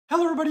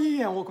Hello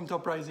everybody and welcome to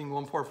Uprising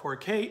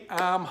 144K.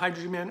 I'm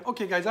Hydrogen Man.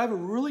 Okay guys, I have a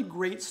really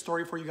great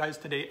story for you guys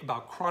today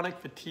about chronic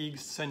fatigue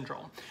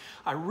syndrome.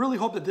 I really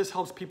hope that this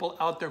helps people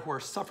out there who are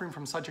suffering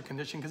from such a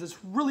condition because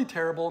it's really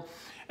terrible.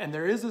 And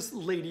there is this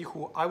lady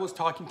who I was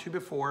talking to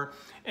before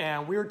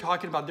and we were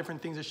talking about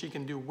different things that she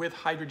can do with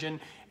hydrogen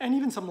and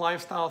even some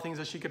lifestyle things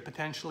that she could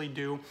potentially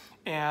do.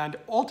 And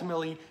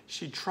ultimately,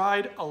 she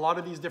tried a lot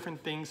of these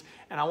different things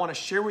and I want to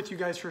share with you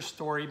guys her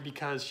story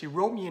because she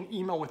wrote me an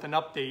email with an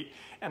update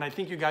and I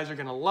think you guys are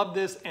going to love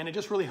this and it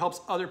just really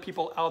helps other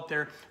people out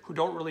there who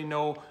don't really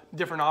know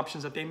different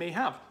options that they may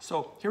have.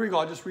 So here we go.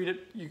 I'll just read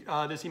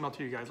this email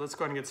to you guys. Let's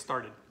go ahead and get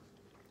started.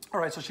 All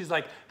right, so she's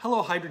like,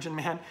 hello, Hydrogen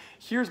Man.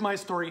 Here's my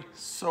story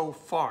so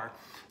far.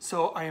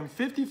 So I am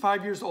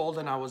 55 years old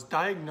and I was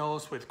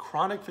diagnosed with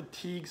chronic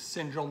fatigue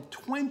syndrome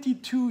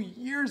 22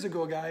 years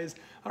ago, guys.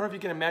 I don't know if you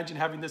can imagine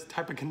having this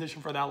type of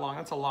condition for that long.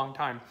 That's a long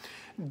time.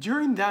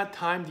 During that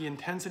time, the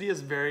intensity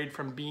has varied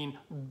from being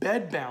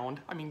bedbound.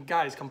 I mean,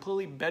 guys,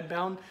 completely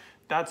bedbound.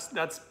 That's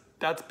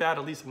bad,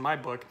 at least in my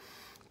book,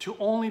 to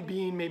only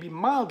being maybe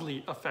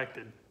mildly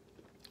affected.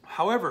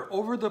 However,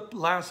 over the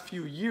last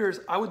few years,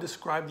 I would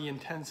describe the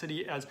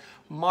intensity as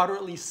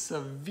moderately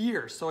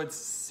severe. So it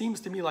seems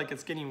to me like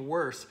it's getting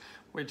worse,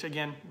 which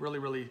again,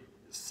 really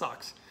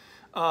sucks.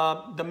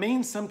 The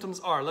main symptoms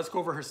are, let's go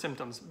over her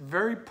symptoms,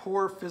 very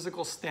poor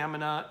physical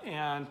stamina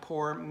and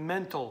poor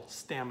mental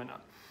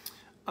stamina.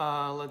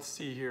 Let's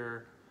see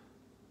here,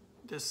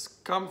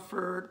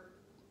 discomfort,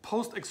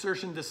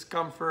 post-exertion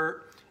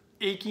discomfort,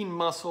 aching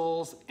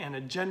muscles, and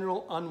a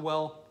general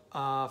unwell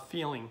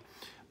feeling.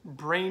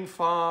 Brain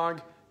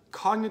fog,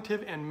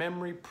 cognitive and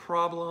memory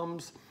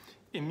problems,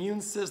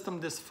 immune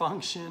system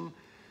dysfunction,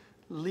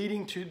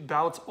 leading to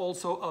bouts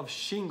also of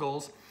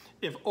shingles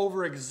if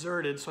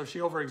overexerted. So if she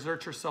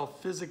overexerts herself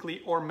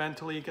physically or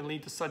mentally, it can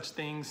lead to such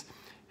things,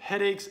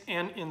 headaches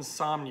and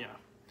insomnia.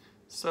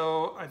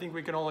 So I think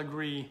we can all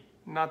agree,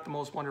 not the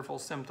most wonderful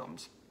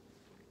symptoms.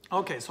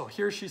 Okay, so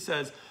here she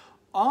says,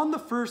 on the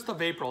 1st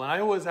of April, and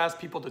I always ask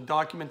people to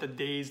document the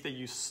days that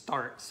you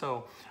start.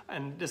 So,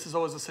 and this is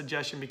always a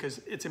suggestion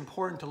because it's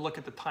important to look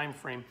at the time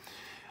frame.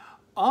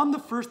 On the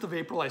 1st of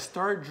April, I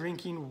started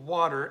drinking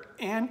water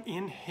and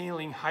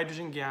inhaling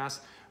hydrogen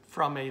gas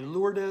from a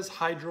Lourdes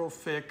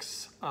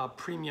Hydrofix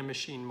premium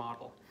machine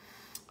model.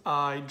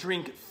 I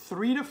drink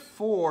 3 to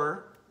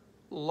 4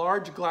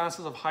 large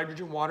glasses of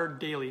hydrogen water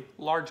daily,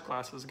 large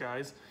glasses,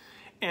 guys,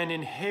 and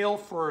inhale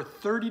for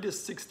 30 to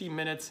 60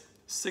 minutes,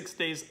 6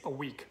 days a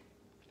week.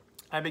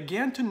 I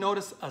began to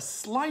notice a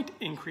slight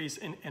increase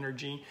in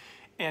energy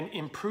and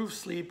improved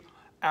sleep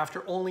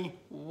after only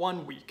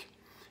 1 week.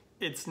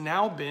 It's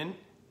now been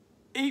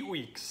 8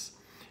 weeks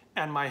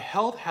and my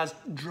health has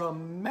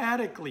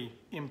dramatically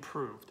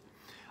improved.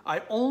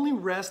 I only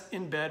rest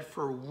in bed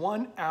for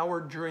 1 hour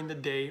during the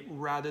day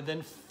rather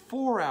than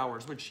 4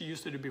 hours, which she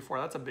used to do before.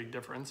 That's a big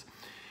difference.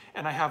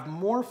 And I have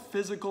more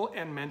physical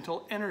and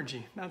mental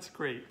energy. That's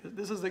great.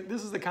 This is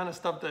the kind of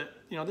stuff that,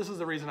 this is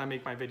the reason I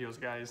make my videos,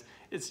 guys.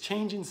 It's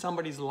changing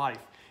somebody's life.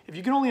 If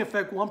you can only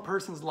affect one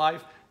person's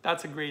life,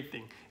 that's a great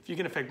thing. If you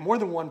can affect more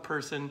than one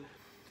person,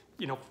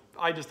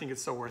 I just think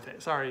it's so worth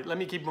it. Sorry, let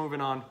me keep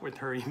moving on with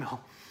her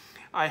email.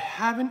 I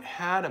haven't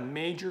had a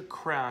major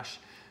crash,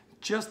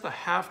 just a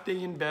half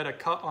day in bed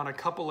on a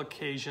couple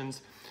occasions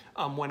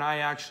when I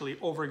actually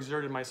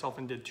overexerted myself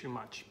and did too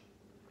much.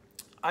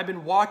 I've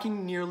been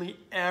walking nearly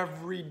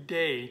every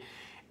day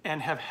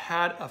and have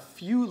had a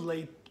few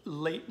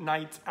late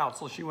nights out.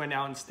 So she went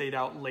out and stayed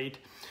out late,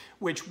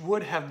 which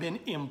would have been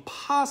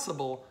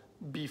impossible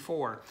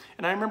before.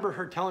 And I remember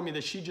her telling me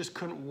that she just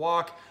couldn't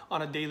walk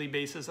on a daily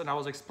basis. And I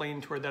was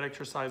explaining to her that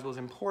exercise was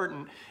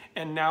important.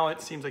 And now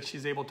it seems like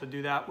she's able to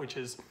do that, which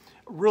is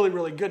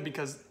really good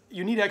because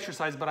you need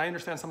exercise, but I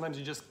understand sometimes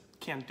you just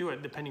can't do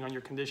it depending on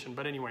your condition.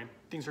 But anyway,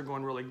 things are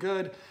going really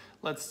good.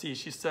 Let's see,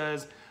 she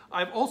says,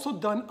 I've also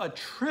done a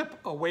trip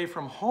away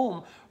from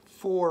home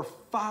for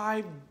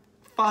five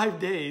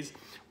days,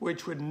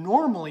 which would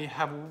normally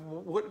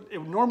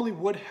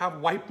would have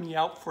wiped me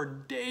out for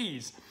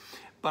days,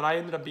 but I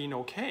ended up being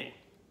okay.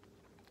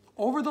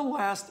 Over the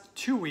last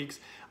 2 weeks,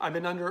 I've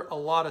been under a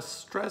lot of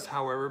stress,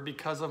 however,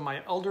 because of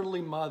my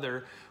elderly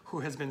mother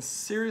who has been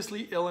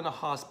seriously ill in a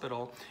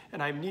hospital,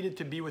 and I've needed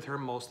to be with her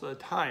most of the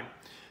time.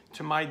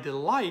 To my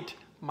delight,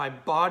 my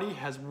body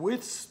has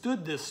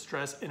withstood this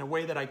stress in a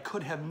way that I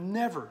could have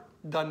never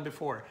done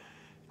before.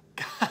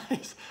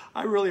 Guys,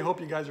 I really hope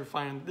you guys are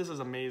finding this is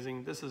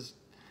amazing. This is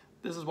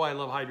why I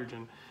love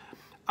hydrogen.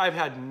 I've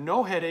had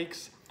no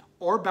headaches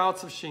or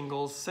bouts of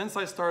shingles since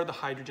I started the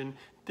hydrogen,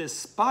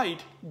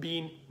 despite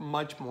being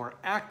much more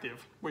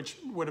active, which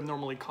would have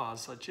normally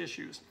caused such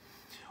issues.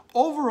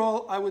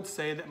 Overall, I would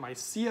say that my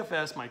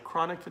CFS, my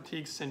chronic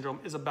fatigue syndrome,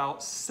 is about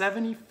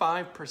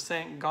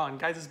 75% gone.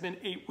 Guys, it's been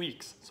 8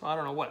 weeks, so I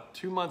don't know what,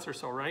 2 months or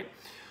so, right?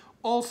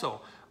 Also,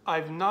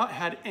 I've not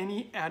had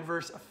any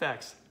adverse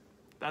effects.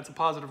 That's a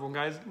positive one,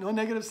 guys. No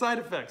negative side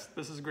effects.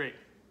 This is great.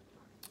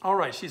 All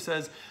right, she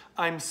says,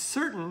 I'm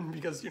certain,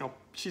 because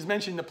she's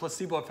mentioning the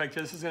placebo effect.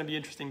 This is going to be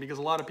interesting because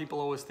a lot of people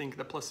always think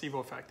the placebo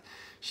effect.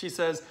 She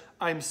says,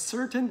 I'm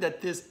certain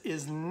that this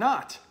is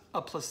not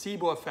a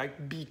placebo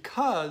effect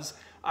because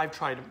I've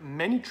tried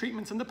many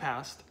treatments in the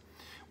past,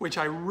 which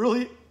I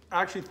really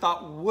actually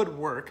thought would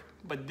work,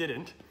 but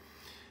didn't.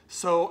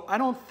 So I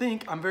don't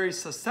think I'm very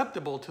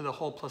susceptible to the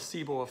whole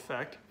placebo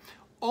effect.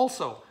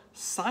 Also,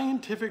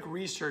 scientific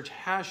research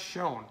has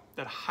shown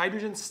that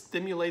hydrogen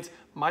stimulates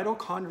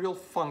mitochondrial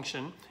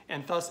function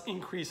and thus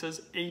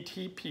increases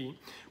ATP,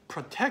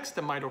 protects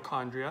the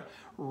mitochondria,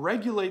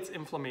 regulates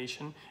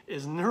inflammation,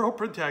 is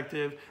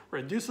neuroprotective,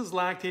 reduces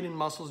lactate in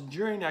muscles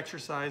during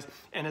exercise,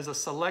 and is a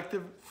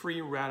selective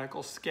free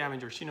radical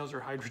scavenger. She knows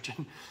her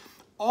hydrogen.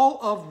 All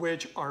of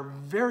which are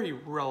very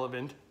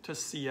relevant to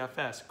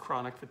CFS,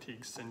 chronic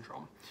fatigue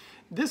syndrome.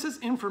 This is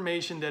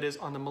information that is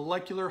on the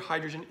Molecular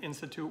Hydrogen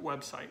Institute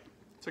website.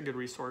 It's a good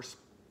resource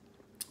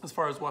as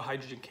far as what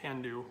hydrogen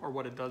can do or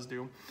what it does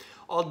do.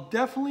 I'll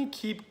definitely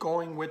keep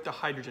going with the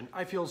hydrogen.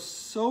 I feel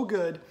so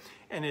good,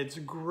 and it's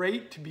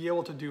great to be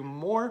able to do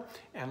more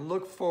and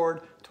look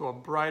forward to a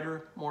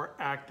brighter, more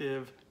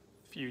active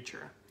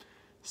future.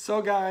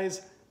 So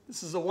guys,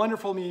 this is a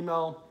wonderful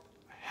email.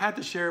 I had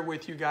to share it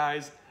with you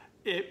guys.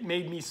 It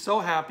made me so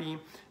happy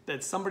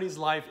that somebody's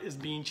life is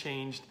being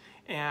changed,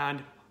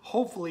 and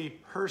hopefully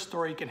her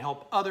story can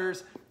help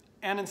others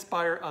and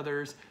inspire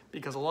others,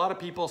 because a lot of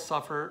people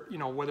suffer,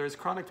 whether it's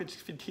chronic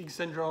fatigue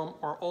syndrome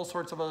or all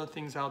sorts of other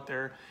things out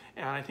there.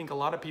 And I think a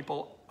lot of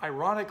people,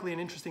 ironically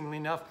and interestingly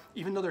enough,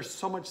 even though there's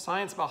so much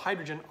science about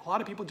hydrogen, a lot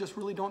of people just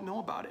really don't know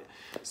about it.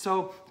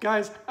 So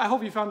guys, I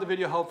hope you found the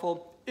video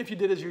helpful. If you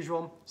did, as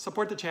usual,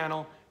 support the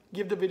channel.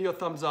 Give the video a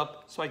thumbs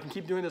up so I can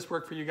keep doing this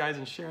work for you guys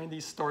and sharing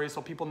these stories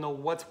so people know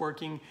what's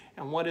working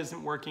and what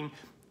isn't working.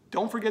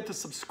 Don't forget to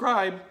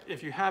subscribe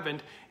if you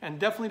haven't, and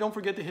definitely don't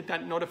forget to hit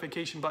that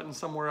notification button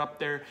somewhere up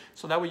there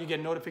so that way you get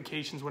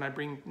notifications when I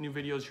bring new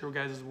videos your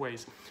guys'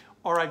 ways.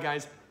 All right,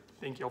 guys,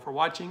 thank you all for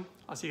watching.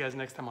 I'll see you guys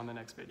next time on the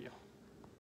next video.